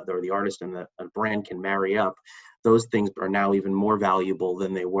band and the artist and the brand can marry up, those things are now even more valuable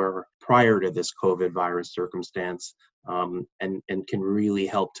than they were prior to this COVID virus circumstance, and can really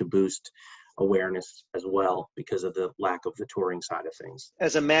help to boost awareness as well because of the lack of the touring side of things.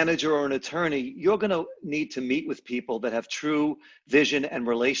 As a manager or an attorney, you're going to need to meet with people that have true vision and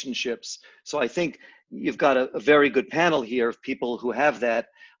relationships. So I think you've got a very good panel here of people who have that,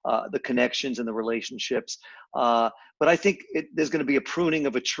 the connections and the relationships. But I think there's going to be a pruning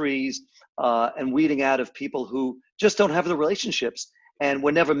of the trees and weeding out of people who just don't have the relationships and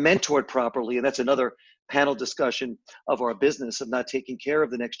were never mentored properly. And that's another panel discussion of our business of not taking care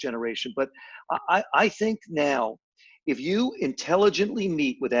of the next generation. But I think now, if you intelligently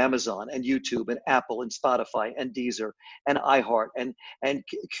meet with Amazon and YouTube and Apple and Spotify and Deezer and iHeart and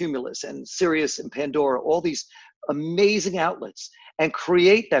Cumulus and Sirius and Pandora, all these amazing outlets, and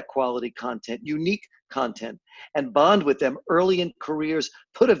create that quality content, unique content, and bond with them early in careers,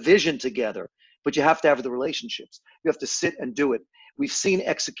 put a vision together, but you have to have the relationships. You have to sit and do it. We've seen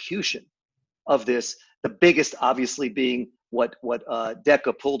execution of this, the biggest obviously being what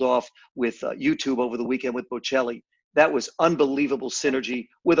Decca pulled off with YouTube over the weekend with Bocelli. That was unbelievable synergy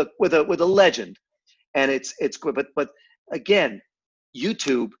with a legend, and it's good. But again,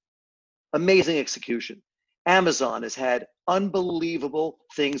 YouTube, amazing execution. Amazon has had unbelievable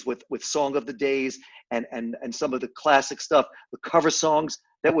things with Song of the Days and some of the classic stuff, the cover songs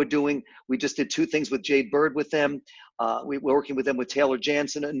that we're doing. We just did 2 things with Jade Bird with them. We're working with them with Taylor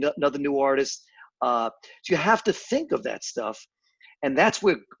Jansen, another new artist. So you have to think of that stuff. And that's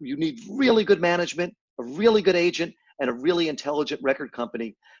where you need really good management, a really good agent, and a really intelligent record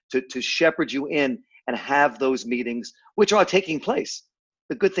company to shepherd you in and have those meetings, which are taking place.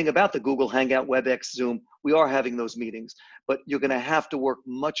 The good thing about the Google Hangout, WebEx, Zoom, we are having those meetings, but you're going to have to work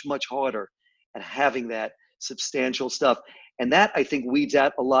much, much harder at having that substantial stuff. And that, I think, weeds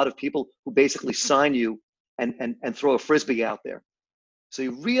out a lot of people who basically sign you and throw a Frisbee out there. So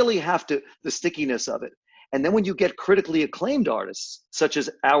you really have to, the stickiness of it. And then when you get critically acclaimed artists, such as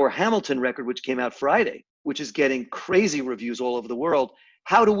our Hamilton record, which came out Friday, which is getting crazy reviews all over the world,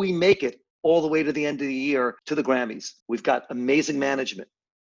 how do we make it all the way to the end of the year to the Grammys? We've got amazing management.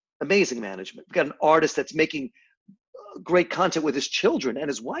 We've got an artist that's making great content with his children and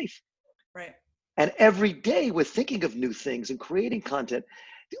his wife. Right. And every day we're thinking of new things and creating content.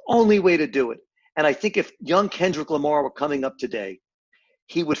 The only way to do it. And I think if young Kendrick Lamar were coming up today,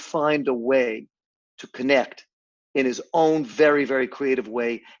 he would find a way to connect in his own very, very creative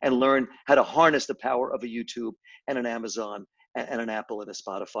way and learn how to harness the power of a YouTube and an Amazon and an Apple and a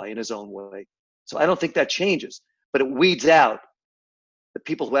Spotify in his own way. So I don't think that changes, but it weeds out the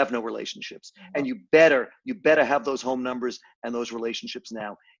people who have no relationships. And you better have those home numbers and those relationships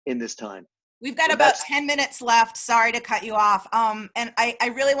now in this time. We've got about 10 minutes left. Sorry to cut you off. And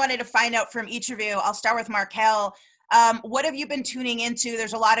I really wanted to find out from each of you. I'll start with Markel. What have you been tuning into?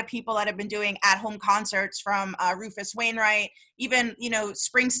 There's a lot of people that have been doing at-home concerts, from Rufus Wainwright. Even,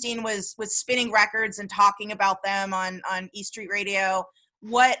 Springsteen was spinning records and talking about them on E Street Radio.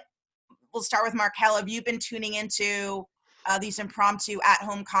 We'll start with Markel. Have you been tuning into these impromptu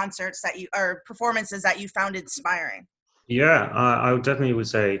at-home concerts or performances that you found inspiring? Yeah, I definitely would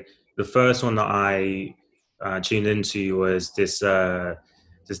say the first one that I tuned into was this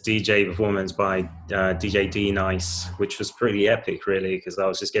DJ performance by DJ D-Nice, which was pretty epic, really, because I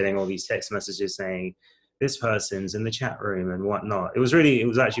was just getting all these text messages saying this person's in the chat room and whatnot. It was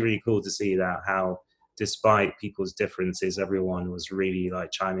actually really cool to see that, how despite people's differences, everyone was really like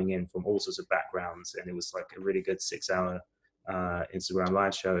chiming in from all sorts of backgrounds, and it was like a really good 6-hour Instagram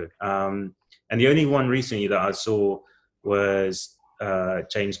live show. And the only one recently that I saw was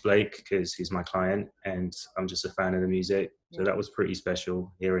James Blake, because he's my client and I'm just a fan of the music. So that was pretty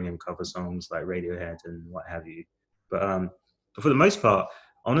special, hearing him cover songs like Radiohead and what have you. But for the most part,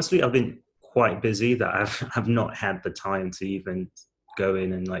 honestly, I've been quite busy that I've not had the time to even go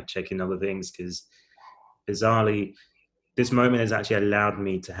in and like check in other things, because bizarrely, this moment has actually allowed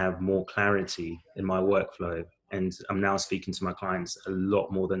me to have more clarity in my workflow. And I'm now speaking to my clients a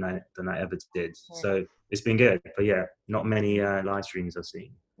lot more than I ever did. So it's been good. But yeah, not many live streams I've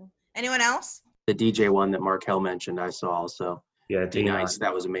seen. Anyone else? The DJ one that Markel mentioned, I saw also. Yeah, D-Nice,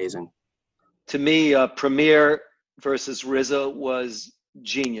 that was amazing. To me, Premier versus RZA was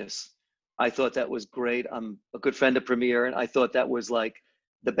genius. I thought that was great. I'm a good friend of Premier, and I thought that was like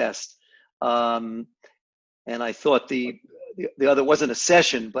the best. And I thought the other wasn't a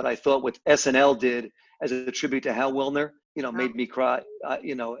session, but I thought what SNL did as a tribute to Hal Wilner, made me cry. A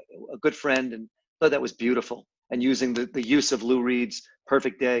good friend, and thought that was beautiful. And using the use of Lou Reed's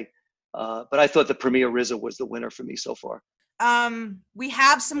 "Perfect Day," but I thought the Premier RZA was the winner for me so far. We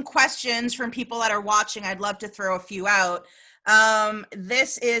have some questions from people that are watching. I'd love to throw a few out.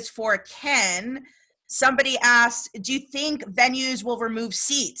 This is for Ken. Somebody asked, do you think venues will remove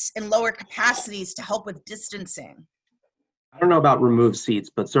seats in lower capacities to help with distancing? I don't know about remove seats,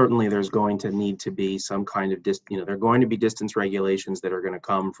 but certainly there's going to need to be some kind of, there are going to be distance regulations that are going to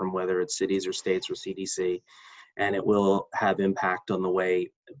come from whether it's cities or states or CDC, and it will have impact on the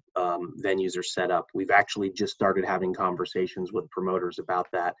way venues are set up. We've actually just started having conversations with promoters about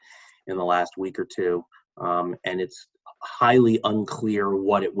that in the last week or two, and it's highly unclear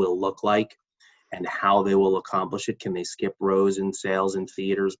what it will look like and how they will accomplish it. Can they skip rows in sales in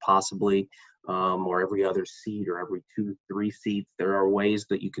theaters possibly, or every other seat or every 2-3 seats? There are ways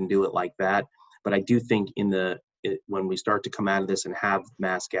that you can do it like that. But I do think when we start to come out of this and have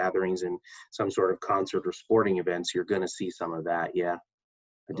mass gatherings and some sort of concert or sporting events, you're going to see some of that. Yeah,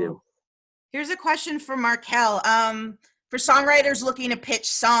 I do. Here's a question from Markel. For songwriters looking to pitch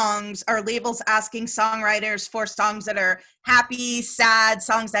songs, are labels asking songwriters for songs that are happy, sad,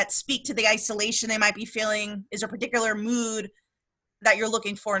 songs that speak to the isolation they might be feeling? Is there a particular mood that you're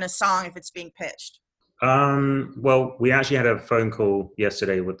looking for in a song if it's being pitched? Well, we actually had a phone call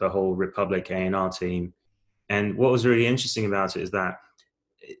yesterday with the whole Republic A&R team. And what was really interesting about it is that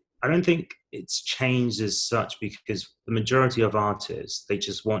I don't think it's changed as such, because the majority of artists, they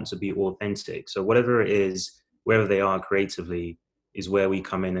just want to be authentic. So whatever it is, wherever they are creatively, is where we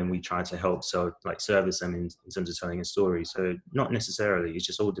come in and we try to help service them in terms of telling a story. So not necessarily, it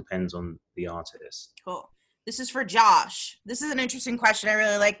just all depends on the artist. Cool. This is for Josh. This is an interesting question. I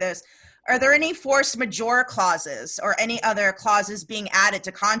really like this. Are there any force majeure clauses or any other clauses being added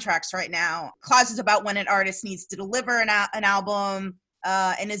to contracts right now? Clauses about when an artist needs to deliver an album,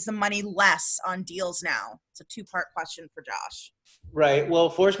 and is the money less on deals now? It's a 2-part question for Josh. Right. Well,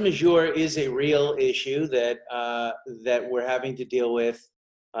 force majeure is a real issue that we're having to deal with,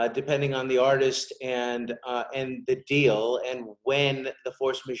 depending on the artist and the deal, and when the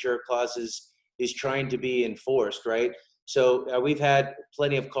force majeure clauses is trying to be enforced. Right. So we've had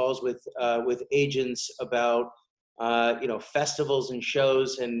plenty of calls with agents about festivals and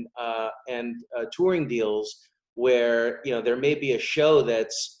shows and touring deals where there may be a show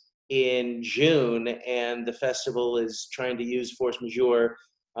that's in June and the festival is trying to use force majeure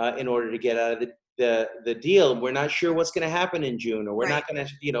in order to get out of the deal. We're not sure what's going to happen in June, or we're not going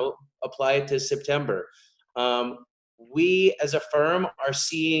to apply it to September. We as a firm are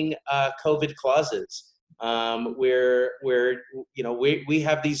seeing COVID clauses. Where we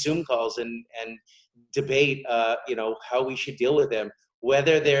have these Zoom calls and debate how we should deal with them,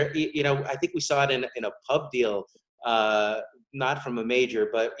 whether they're I think we saw it in a pub deal, not from a major,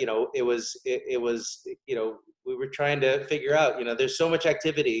 but it was we were trying to figure out, there's so much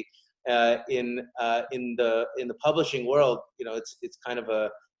activity in the publishing world. It's kind of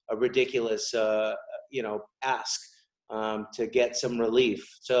a ridiculous ask to get some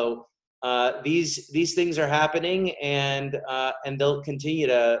relief. So these things are happening, and they'll continue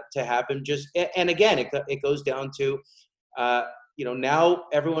to happen. And again, it goes down to now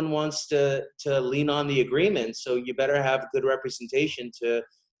everyone wants to lean on the agreement, so you better have good representation to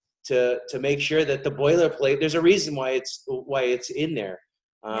make sure that the boilerplate. There's a reason why it's in there,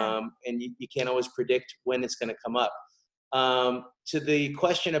 and you can't always predict when it's going to come up. To the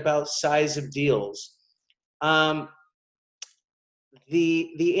question about size of deals.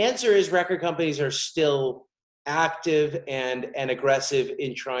 The answer is record companies are still active and aggressive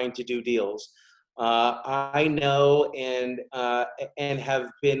in trying to do deals. I know and have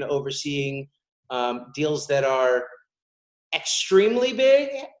been overseeing deals that are extremely big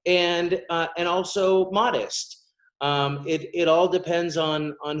and also modest. It all depends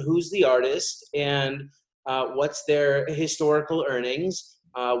on who's the artist and what's their historical earnings,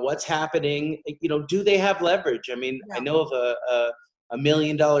 what's happening. Do they have leverage? I mean, I know of a $1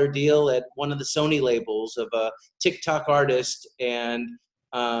 million deal at one of the Sony labels of a TikTok artist, and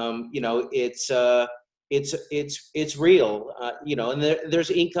it's real, and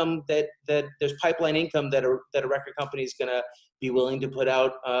there's income that there's pipeline income that a record company is going to be willing to put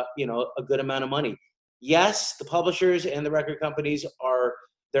out, a good amount of money. Yes, the publishers and the record companies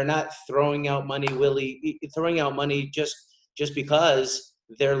they're not throwing out money just because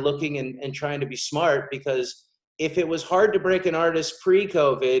they're looking and trying to be smart, because if it was hard to break an artist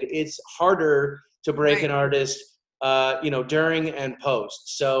pre-COVID, it's harder to break an artist, during and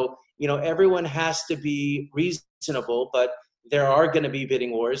post. So, everyone has to be reasonable, but there are going to be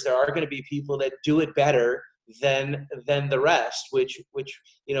bidding wars. There are going to be people that do it better than the rest, which,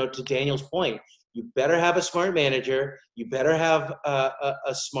 to Daniel's point, you better have a smart manager. You better have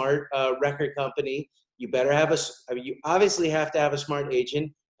a smart record company. You better have you obviously have to have a smart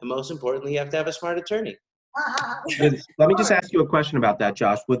agent. And most importantly, you have to have a smart attorney. Let me just ask you a question about that,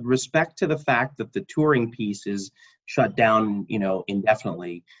 Josh. With respect to the fact that the touring piece is shut down,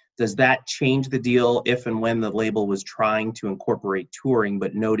 indefinitely, does that change the deal if and when the label was trying to incorporate touring,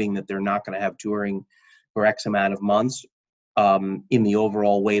 but noting that they're not going to have touring for X amount of months, in the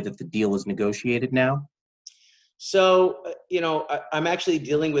overall way that the deal is negotiated now? So, I'm actually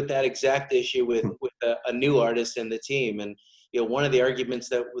dealing with that exact issue with a new artist in the team. And, one of the arguments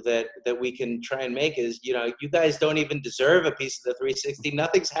that we can try and make is, you guys don't even deserve a piece of the 360.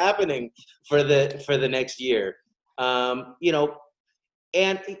 Nothing's happening for the next year. And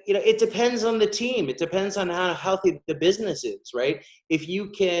it depends on the team. It depends on how healthy the business is, right? If you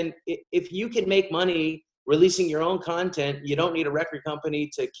can make money releasing your own content, you don't need a record company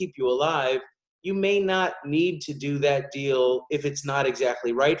to keep you alive. You may not need to do that deal if it's not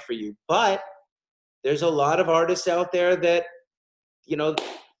exactly right for you. But there's a lot of artists out there that,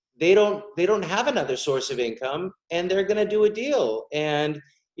 they don't have another source of income, and they're going to do a deal. And,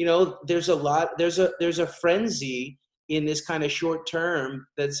 there's a frenzy in this kind of short term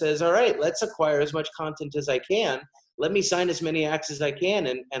that says, all right, let's acquire as much content as I can. Let me sign as many acts as I can,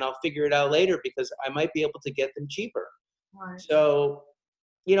 and I'll figure it out later because I might be able to get them cheaper. Right. So,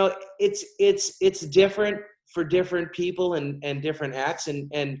 it's different for different people and different acts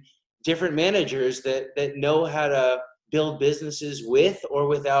and different managers that know how to build businesses with or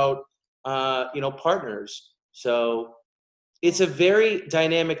without, partners. So it's a very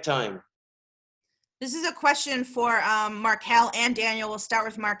dynamic time. This is a question for Markel and Daniel. We'll start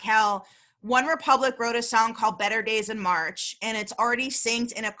with Markel. One Republic wrote a song called Better Days in March, and it's already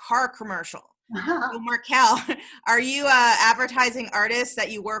synced in a car commercial. So Markel, are you advertising artists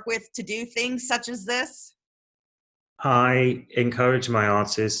that you work with to do things such as this? I encourage my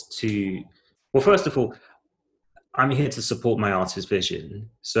artists to, well, first of all, I'm here to support my artist's vision.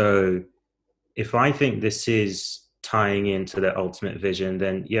 So if I think this is tying into their ultimate vision,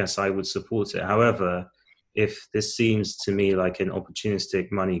 then yes, I would support it. However, if this seems to me like an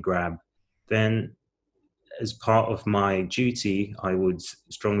opportunistic money grab, then as part of my duty, I would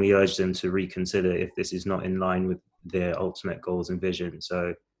strongly urge them to reconsider if this is not in line with their ultimate goals and vision.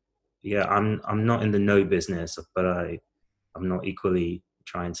 So yeah, I'm not in the no business, but I'm not equally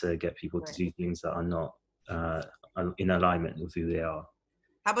trying to get people to do things that are not in alignment with who they are.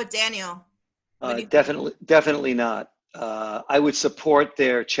 How about Daniel? Definitely not. I would support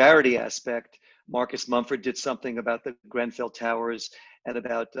their charity aspect. Marcus Mumford did something about the Grenfell Towers and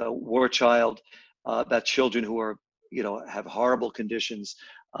about War Child, about children who are, have horrible conditions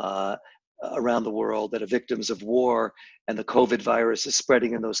around the world that are victims of war, and the COVID virus is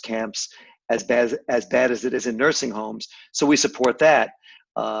spreading in those camps as bad as it is in nursing homes. So we support that.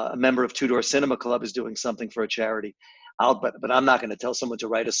 A member of Two Door Cinema Club is doing something for a charity. But I'm not going to tell someone to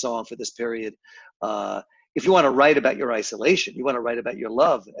write a song for this period. If you want to write about your isolation, you want to write about your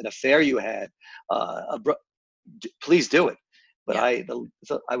love, an affair you had, please do it. But yeah.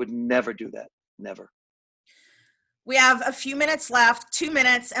 I would never do that. Never. We have a few minutes left, 2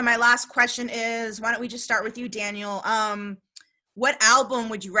 minutes. And my last question is, why don't we just start with you, Daniel? What album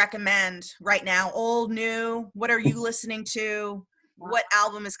would you recommend right now? Old, new? What are you listening to? What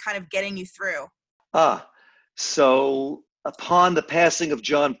album is kind of getting you through? So upon the passing of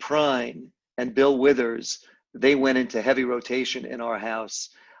John Prine and Bill Withers, they went into heavy rotation in our house.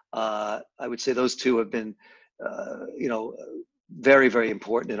 I would say those two have been, very, very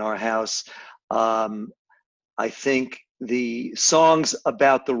important in our house. I think the songs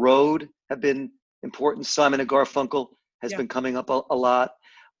about the road have been important. Simon and Garfunkel has been coming up a lot.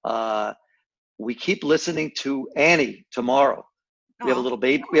 We keep listening to Annie tomorrow. We have a little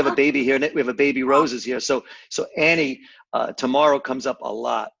baby. We have a baby here. We have a baby Roses here. So Annie tomorrow comes up a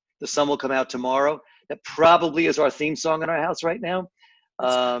lot. The sun will come out tomorrow. That probably is our theme song in our house right now.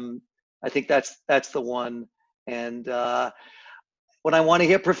 I think that's the one. And when I want to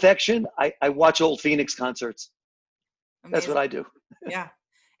hear perfection, I watch old Phoenix concerts. Amazing. That's what I do. Yeah.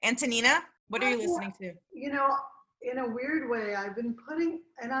 Antonina, what are you listening to? You know, in a weird way, I've been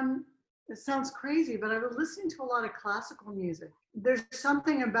it sounds crazy, but I've been listening to a lot of classical music. There's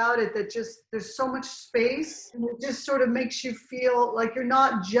something about it that there's so much space, and it just sort of makes you feel like you're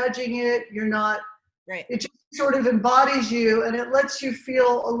not judging it. You're not, right. It just sort of embodies you, and it lets you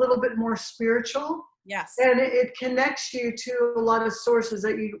feel a little bit more spiritual. Yes. And it connects you to a lot of sources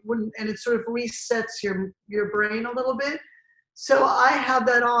that you wouldn't, and it sort of resets your brain a little bit. So I have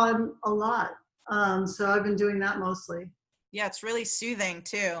that on a lot. So I've been doing that mostly. Yeah, it's really soothing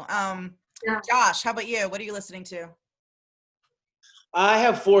too. Yeah. Josh, how about you? What are you listening to? I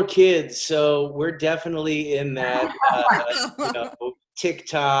have 4 kids, so we're definitely in that,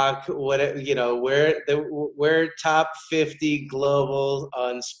 TikTok, we're top 50 global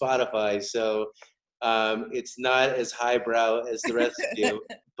on Spotify. So it's not as highbrow as the rest of you,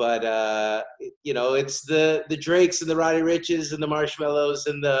 but it's the Drakes and the Roddy Riches and the Marshmellos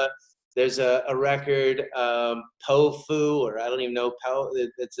and there's a record, Pofu, or I don't even know,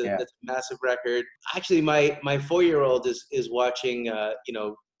 that's a massive record. Actually, my 4-year-old is watching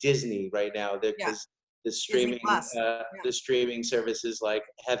Disney right now because the streaming service is like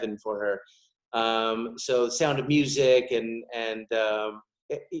heaven for her. So Sound of Music and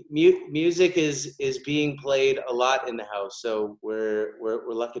music is being played a lot in the house, so we're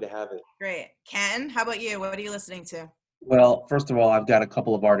lucky to have it. Great. Ken, how about you? What are you listening to? Well, first of all, I've got a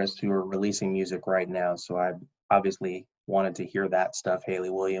couple of artists who are releasing music right now, so I obviously wanted to hear that stuff. Hayley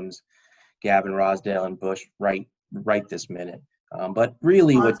Williams, Gavin Rossdale, and Bush right this minute. But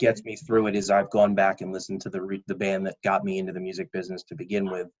really what gets me through it is I've gone back and listened to the band that got me into the music business to begin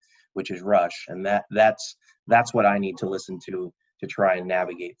with, which is Rush. And that's what I need to listen to try and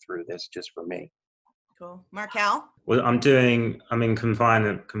navigate through this, just for me. Cool. Markel? Well, I'm in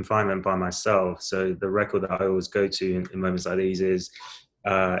confinement by myself. So the record that I always go to in moments like these is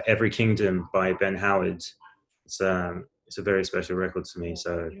Every Kingdom by Ben Howard. It's a very special record to me.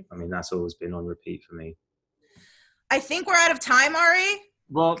 So, that's always been on repeat for me. I think we're out of time, Ari.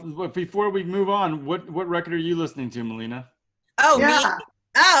 Well, before we move on, what record are you listening to, Melina? Oh, Yeah. me?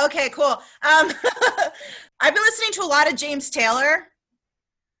 Oh, okay, cool. I've been listening to a lot of James Taylor.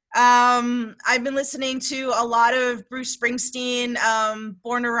 I've been listening to a lot of Bruce Springsteen,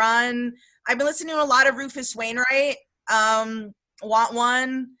 Born to Run. I've been listening to a lot of Rufus Wainwright, Want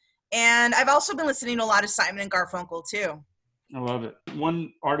One. And I've also been listening to a lot of Simon and Garfunkel too. I love it.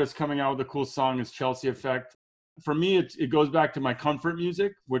 One artist coming out with a cool song is Chelsea Effect. For me, it goes back to my comfort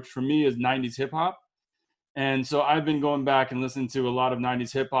music, which for me is 90s hip hop. And so I've been going back and listening to a lot of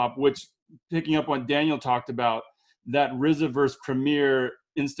 90s hip hop, which, picking up what Daniel talked about, that RZA versus Premier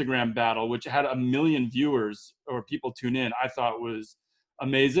Instagram battle, which had 1 million viewers or people tune in, I thought was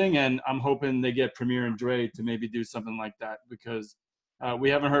amazing. And I'm hoping they get Premier and Dre to maybe do something like that, because we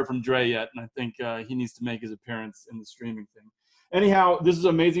haven't heard from Dre yet. And I think he needs to make his appearance in the streaming thing. Anyhow, this is an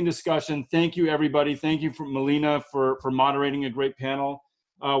amazing discussion. Thank you, everybody. Thank you for Melina for moderating a great panel.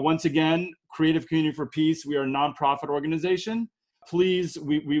 Once again, Creative Community for Peace. We are a nonprofit organization. Please,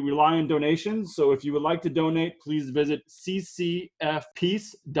 we rely on donations. So if you would like to donate, please visit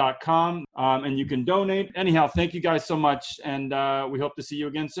ccfpeace.com and you can donate. Anyhow, thank you guys so much. And we hope to see you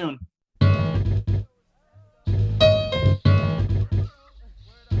again soon.